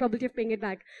very high probability of paying it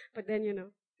back. But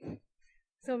then,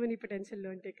 so many potential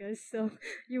loan takers, so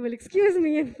you will excuse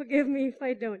me and forgive me if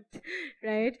I don't,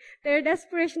 right? Their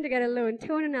desperation to get a loan,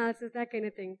 tone analysis, that kind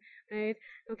of thing, right?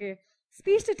 Okay.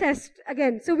 Speech to text,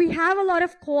 again, so we have a lot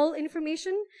of call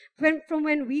information from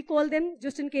when we call them,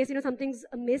 just in case, something's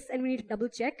amiss and we need to double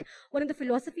check. One of the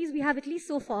philosophies we have, at least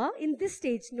so far, in this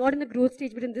stage, not in the growth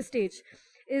stage, but in this stage,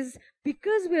 is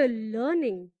because we're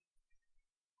learning,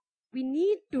 we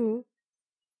need to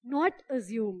not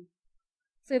assume.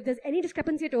 So if there's any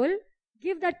discrepancy at all,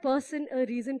 give that person a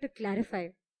reason to clarify.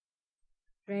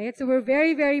 Right? So we're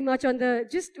very, very much on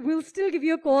we'll still give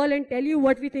you a call and tell you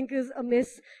what we think is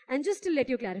amiss and just to let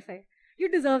you clarify. You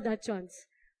deserve that chance.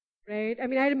 Right? I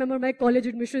mean, I remember my college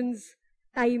admissions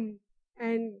time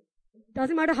and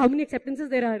doesn't matter how many acceptances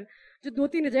there are. Just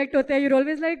 2-3 reject hote hain, you're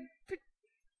always like,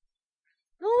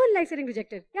 no one likes getting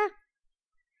rejected. Yeah.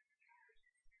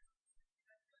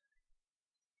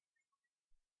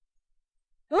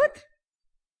 Both?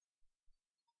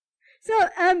 So,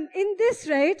 in this,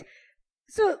 right,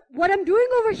 so what I'm doing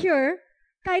over here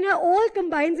kind of all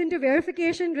combines into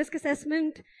verification, risk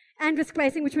assessment, and risk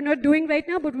pricing, which we're not doing right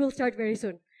now, but we'll start very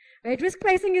soon. Right? Risk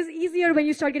pricing is easier when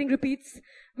you start getting repeats,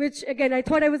 which, again, I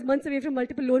thought I was months away from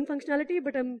multiple loan functionality,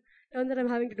 but I'm found that I'm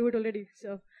having to do it already.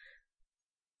 So,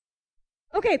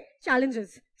 okay,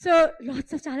 challenges. So,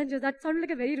 lots of challenges. That sounded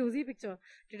like a very rosy picture,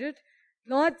 did it?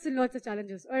 Lots and lots of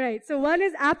challenges. All right, so one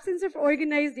is absence of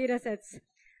organized data sets.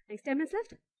 Next, 10 minutes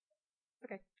left?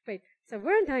 Okay, great. So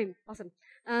we're on time. Awesome.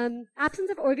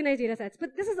 Absence of organized data sets.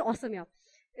 But this is awesome, yeah.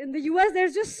 In the US,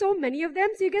 there's just so many of them,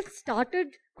 so you get started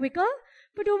quicker.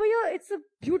 But over here, it's a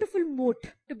beautiful moat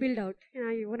to build out.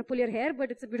 You want to pull your hair,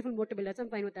 but it's a beautiful moat to build out, so I'm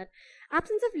fine with that.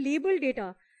 Absence of labeled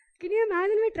data. Can you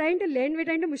imagine we're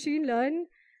trying to machine learn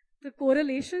the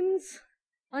correlations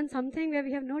on something where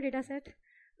we have no data set?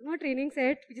 No training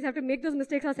set, we just have to make those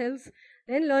mistakes ourselves,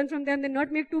 then learn from them, then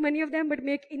not make too many of them, but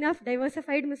make enough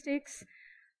diversified mistakes,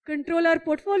 control our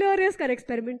portfolio risk, our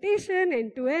experimentation,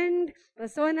 end-to-end,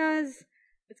 personas,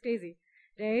 it's crazy,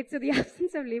 right? So the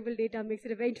absence of labeled data makes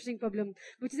it a very interesting problem,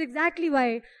 which is exactly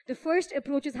why the first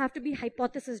approaches have to be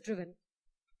hypothesis-driven,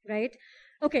 right?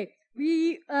 Okay,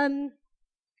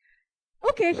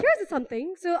 okay, here's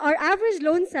something. So our average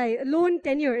loan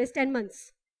tenure is 10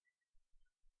 months.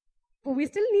 But we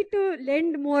still need to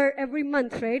lend more every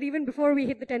month, right? Even before we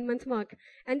hit the 10-month mark.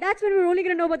 And that's when we're only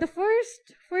going to know about the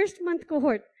first month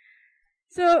cohort.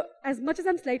 So as much as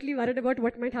I'm slightly worried about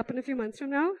what might happen a few months from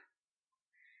now,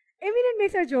 I mean, it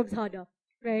makes our jobs harder,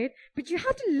 right? But you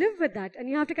have to live with that, and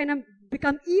you have to kind of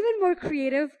become even more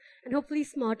creative and hopefully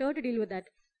smarter to deal with that.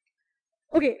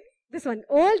 Okay, this one.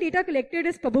 All data collected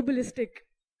is probabilistic.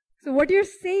 So what you're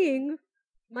saying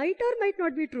might or might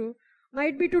not be true.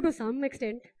 Might be true to some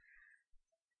extent.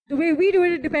 The way we do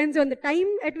it, it depends on the time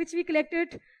at which we collect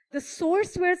it, the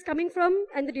source where it's coming from,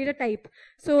 and the data type.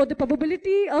 So the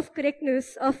probability of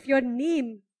correctness of your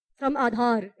name from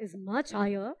Aadhaar is much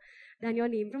higher than your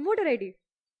name from voter ID.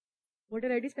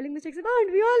 Voter ID spelling mistakes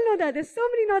abound. We all know that. There's so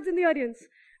many nods in the audience,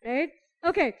 right?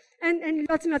 Okay, and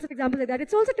lots of examples like that.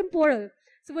 It's also temporal.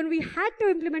 So when we had to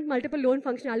implement multiple loan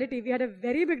functionality, we had a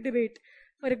very big debate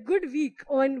for a good week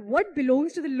on what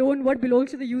belongs to the loan, what belongs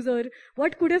to the user,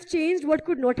 what could have changed, what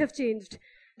could not have changed.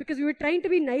 Because we were trying to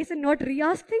be nice and not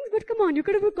re-ask things, but come on, you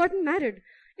could have gotten married.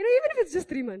 You know, even if it's just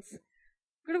 3 months.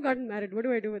 Could have gotten married. What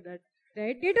do I do with that?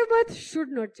 Right? Date of birth should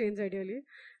not change ideally.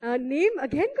 Name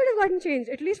again could have gotten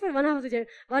changed, at least for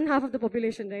one half of the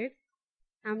population, right?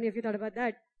 How many of you thought about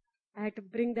that? I had to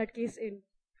bring that case in.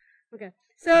 Okay.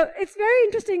 So it's very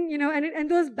interesting, you know,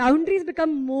 and those boundaries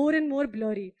become more and more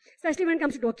blurry, especially when it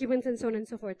comes to documents and so on and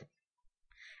so forth.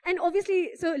 And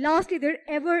obviously, so lastly, there are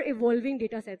ever evolving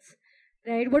data sets,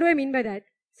 right? What do I mean by that?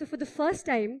 So for the first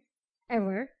time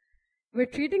ever, we're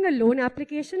treating a loan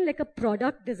application like a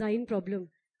product design problem.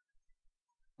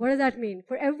 What does that mean?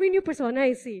 For every new persona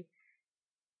I see,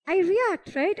 I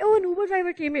react, right? Oh, an Uber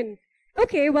driver came in.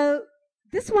 Okay, well,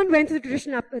 this one went to the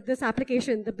traditional this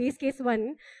application, the base case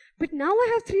one, but now I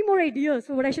have 3 more ideas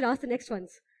for what I should ask the next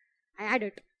ones. I add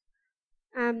it.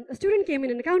 A student came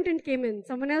in, an accountant came in,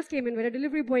 someone else came in, where a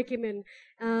delivery boy came in,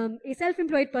 a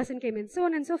self-employed person came in, so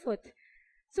on and so forth.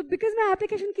 So because my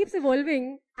application keeps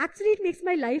evolving, actually it makes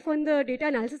my life on the data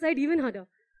analysis side even harder.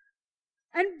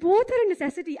 And both are a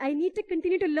necessity. I need to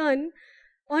continue to learn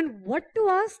on what to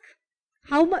ask,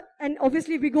 how much, and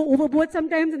obviously we go overboard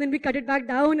sometimes and then we cut it back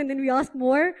down and then we ask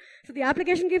more. So the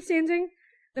application keeps changing,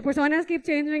 the personas keep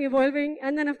changing, evolving,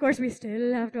 and then of course we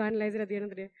still have to analyze it at the end of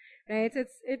the day, right? So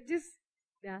it's just,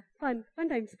 yeah, fun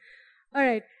times. All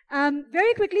right,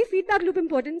 very quickly, feedback loop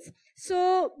importance.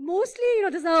 So mostly, you know,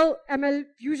 this is how ML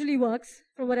usually works.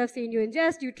 From what I've seen, you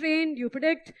ingest, you train, you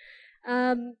predict.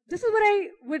 This is what I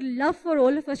would love for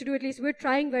all of us to do, at least we're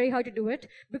trying very hard to do it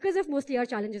because of mostly our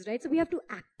challenges, right? So we have to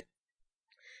act.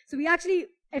 So we actually,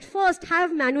 at first,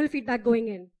 have manual feedback going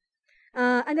in.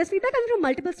 And there's feedback coming from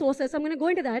multiple sources, so I'm going to go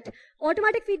into that.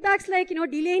 Automatic feedbacks like, you know,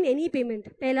 delay in any payment.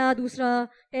 Pehla, dusra,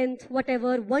 10th,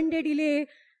 whatever, 1 day delay,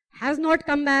 has not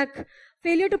come back.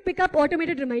 Failure to pick up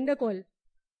automated reminder call.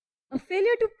 A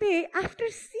failure to pay after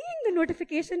seeing the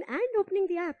notification and opening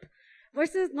the app.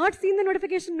 Versus not seeing the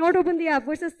notification, not open the app.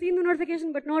 Versus seeing the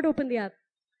notification, but not open the app.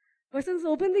 Versus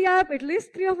open the app at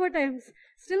least 3 or 4 times.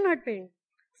 Still not paying.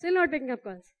 Still not picking up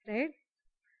calls, right?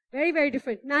 Very, very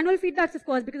different. Manual feedbacks, of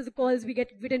course, because of the calls we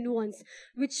get with a nuance,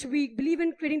 which we believe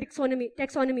in creating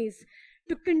taxonomies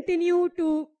to continue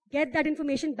to get that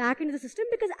information back into the system,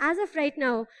 because as of right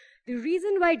now, the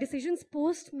reason why decisions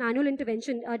post manual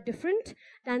intervention are different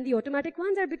than the automatic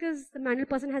ones are because the manual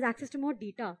person has access to more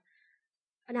data.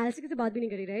 Analysis is baat bhi nahi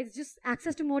kari, right? It's just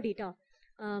access to more data.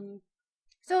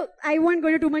 So I won't go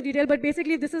into too much detail, but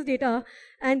basically this is data,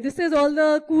 and this is all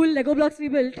the cool Lego blocks we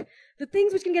built. The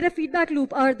things which can get a feedback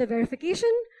loop are the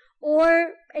verification,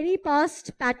 or any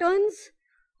past patterns,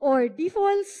 or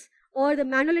defaults, or the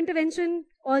manual intervention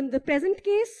on the present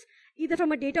case, either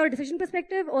from a data or decision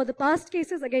perspective, or the past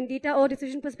cases, again, data or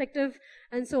decision perspective,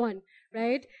 and so on,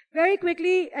 right? Very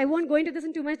quickly, I won't go into this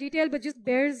in too much detail, but just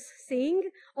bears saying,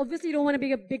 obviously you don't want to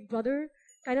be a big brother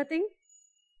kind of thing.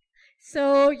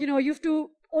 So, you know, you have to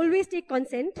always take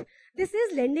consent. This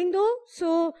is lending though,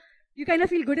 so you kind of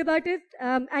feel good about it.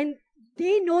 And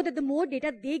they know that the more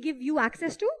data they give you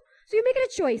access to, so you make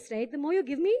it a choice, right? The more you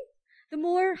give me, the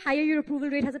more higher your approval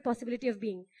rate has a possibility of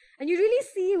being. And you really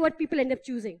see what people end up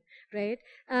choosing, right?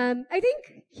 I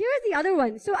think here's the other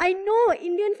one. So I know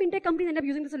Indian fintech companies end up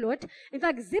using this a lot. In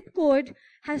fact, zip code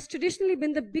has traditionally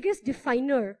been the biggest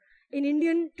definer in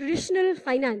Indian traditional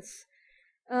finance.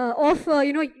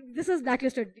 You know, this is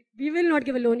blacklisted. We will not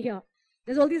give a loan here.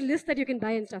 There's all these lists that you can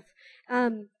buy and stuff.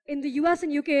 In the US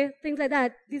and UK, things like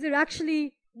that, these are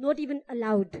actually not even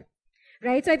allowed,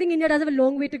 right? So I think India does have a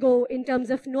long way to go in terms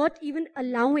of not even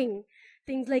allowing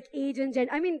things like age and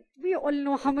gender. I mean, we all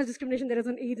know how much discrimination there is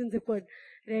on age and zip code,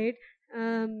 right?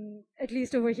 At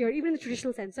least over here, even in the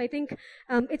traditional sense. So I think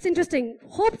it's interesting.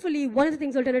 Hopefully, one of the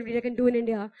things alternative data can do in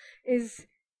India is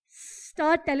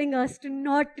start telling us to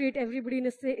not treat everybody in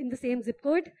the same zip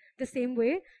code the same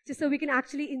way, just so we can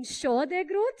actually ensure their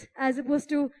growth as opposed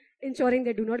to ensuring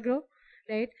they do not grow,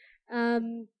 right? Are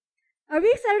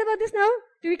we excited about this now?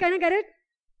 Do we kind of get it?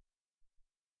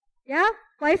 Yeah?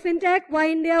 Why fintech? Why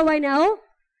India? Why now?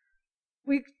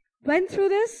 We went through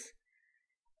this.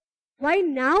 Why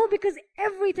now? Because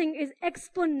everything is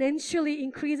exponentially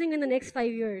increasing in the next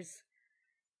 5 years.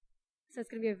 So it's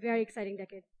going to be a very exciting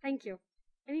decade. Thank you.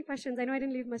 Any questions? I know I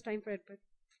didn't leave much time for it, but.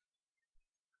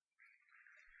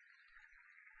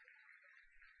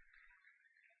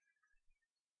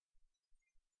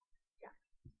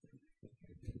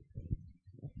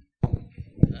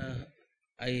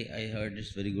 I heard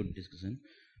this very good discussion.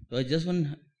 So I just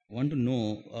want to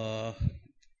know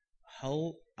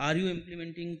how are you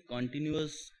implementing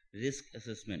continuous risk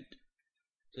assessment?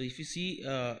 So if you see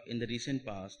in the recent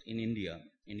past in India,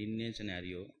 in Indian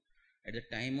scenario, at the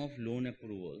time of loan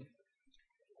approval,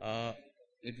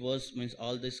 it was means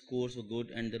all the scores were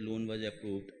good and the loan was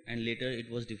approved, and later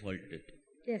it was defaulted.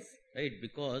 Yes. Right,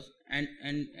 because and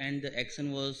the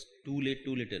action was too late,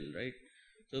 too little, right?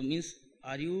 So means,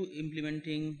 are you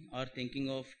implementing or thinking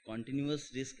of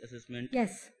continuous risk assessment?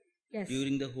 Yes. Yes.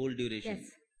 During the whole duration. Yes.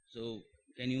 So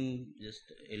can you just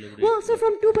elaborate? Well, so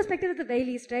from two perspectives at the very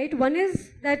least, right? One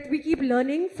is that we keep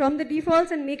learning from the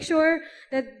defaults and make sure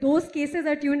that those cases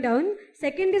are tuned down.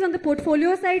 Second is on the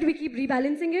portfolio side, we keep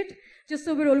rebalancing it, just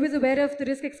so we're always aware of the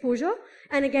risk exposure.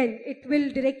 And again, it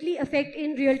will directly affect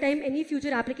in real time any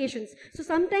future applications. So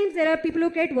sometimes there are people who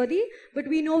are credit worthy, but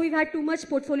we know we've had too much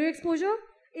portfolio exposure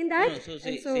in that. No, so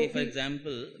say for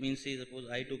example, means say suppose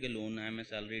I took a loan, I'm a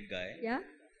salaried guy. Yeah.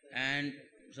 And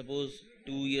suppose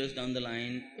 2 years down the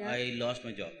line, I lost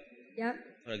my job. Yeah.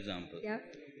 For example. Yeah.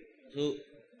 So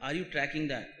are you tracking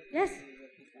that? Yes.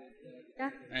 Yeah.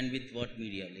 And with what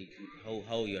media? Like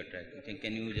how you are tracking?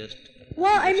 Can you just?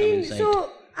 Well, I mean,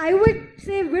 so I would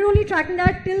say we're only tracking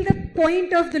that till the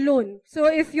point of the loan. So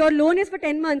if your loan is for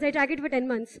 10 months, I track it for 10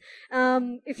 months.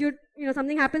 If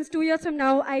something happens 2 years from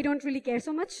now, I don't really care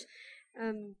so much.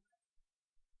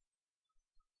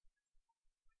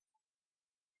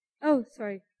 Oh,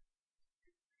 sorry.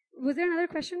 Was there another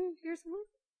question here somewhere?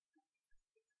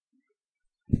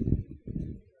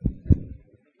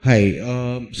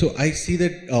 Hi. So I see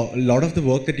that a lot of the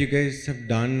work that you guys have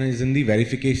done is in the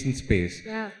verification space.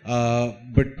 Yeah.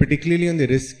 But particularly on the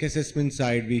risk assessment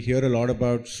side, we hear a lot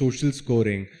about social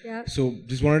scoring. Yeah. So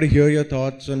just wanted to hear your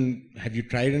thoughts on, have you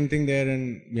tried anything there,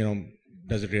 and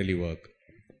does it really work?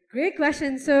 Great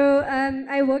question. So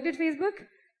I worked at Facebook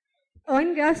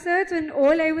on graph search, and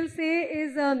all I will say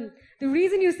is the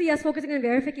reason you see us focusing on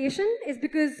verification is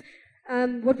because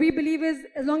what we believe is,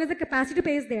 as long as the capacity to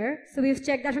pay is there, so we've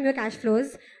checked that from your cash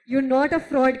flows, you're not a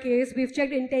fraud case, we've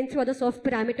checked intent through other soft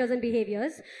parameters and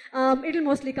behaviors, it'll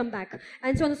mostly come back.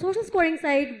 And so on the social scoring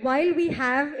side, while we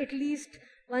have at least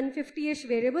 150-ish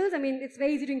variables, I mean, it's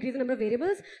very easy to increase the number of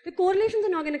variables, the correlations are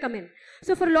not going to come in.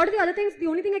 So for a lot of the other things, the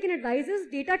only thing I can advise is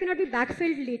data cannot be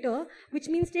backfilled later, which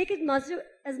means take as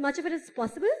much of it as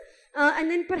possible, and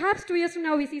then perhaps 2 years from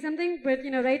now we see something, but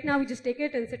right now we just take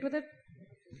it and sit with it.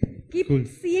 Keep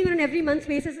seeing on an every month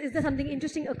basis, is there something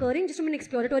interesting occurring, just from an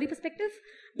exploratory perspective,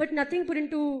 but nothing put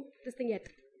into this thing yet.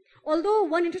 Although,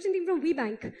 one interesting thing from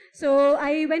WeBank. So,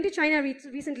 I went to China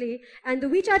recently, and the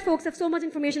WeChat folks have so much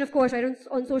information, of course, right,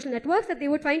 on social networks, that they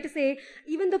were trying to say,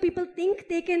 even though people think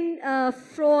they can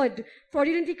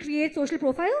fraudulently create social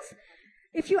profiles,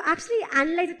 if you actually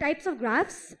analyze the types of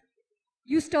graphs,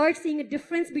 you start seeing a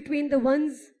difference between the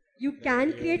ones you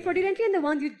can create fraudulently and the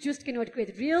ones you just cannot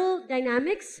create. Real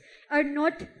dynamics are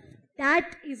not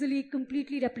that easily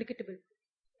completely replicable.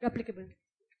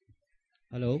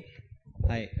 Hello.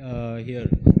 Hi. Here,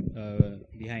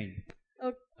 behind.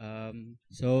 Okay.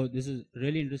 So this is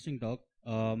really interesting talk.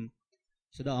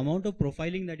 So the amount of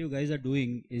profiling that you guys are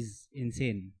doing is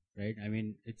insane, right? I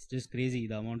mean, it's just crazy,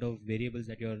 the amount of variables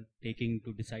that you're taking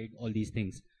to decide all these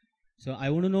things. So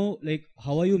I want to know, like,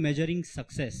 how are you measuring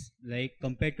success, like,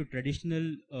 compared to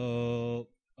traditional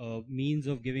means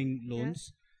of giving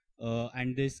loans,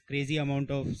 and this crazy amount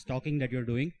of stocking that you're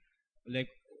doing? Like,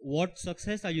 what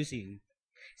success are you seeing?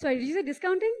 Sorry, did you say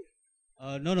discounting?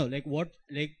 No, like what,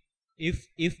 like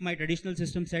if my traditional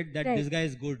system said that Right. this guy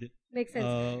is good, Makes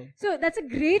sense. So that's a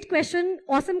great question,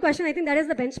 awesome question. I think that is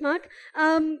the benchmark.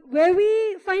 Where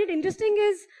we find it interesting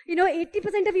is,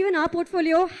 80% of even our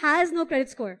portfolio has no credit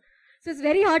score. So it's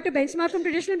very hard to benchmark from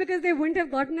traditional because they wouldn't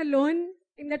have gotten a loan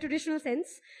in the traditional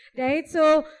sense, right?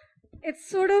 So it's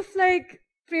sort of like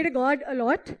pray to God a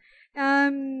lot.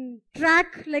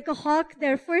 Track like a hawk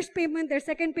their first payment, their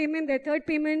second payment, their third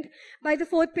payment. By the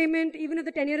fourth payment, even if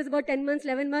the tenure is about 10 months,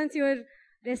 11 months, you're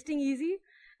resting easy.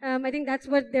 I think that's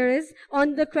what there is.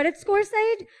 On the credit score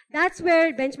side, that's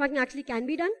where benchmarking actually can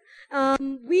be done.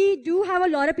 We do have a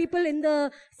lot of people in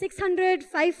the 600,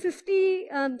 550,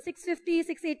 650,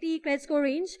 680 credit score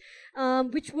range,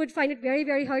 which would find it very,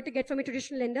 very hard to get from a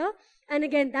traditional lender. And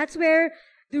again, that's where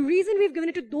the reason we've given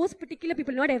it to those particular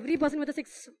people, not every person with a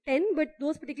 610, but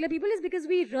those particular people, is because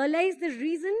we realized the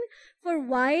reason for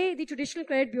why the traditional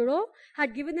credit bureau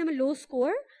had given them a low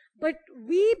score. But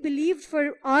we believed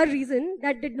for our reason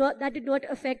that did not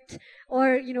affect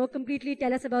or completely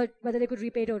tell us about whether they could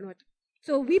repay it or not.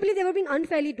 So we believe they were being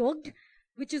unfairly dogged,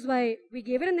 which is why we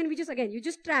gave it. And then we just you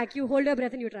just track, you hold your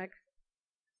breath and you track.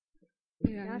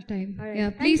 Yeah, time. All right. Yeah,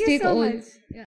 Thank please you take so all. much. Yeah.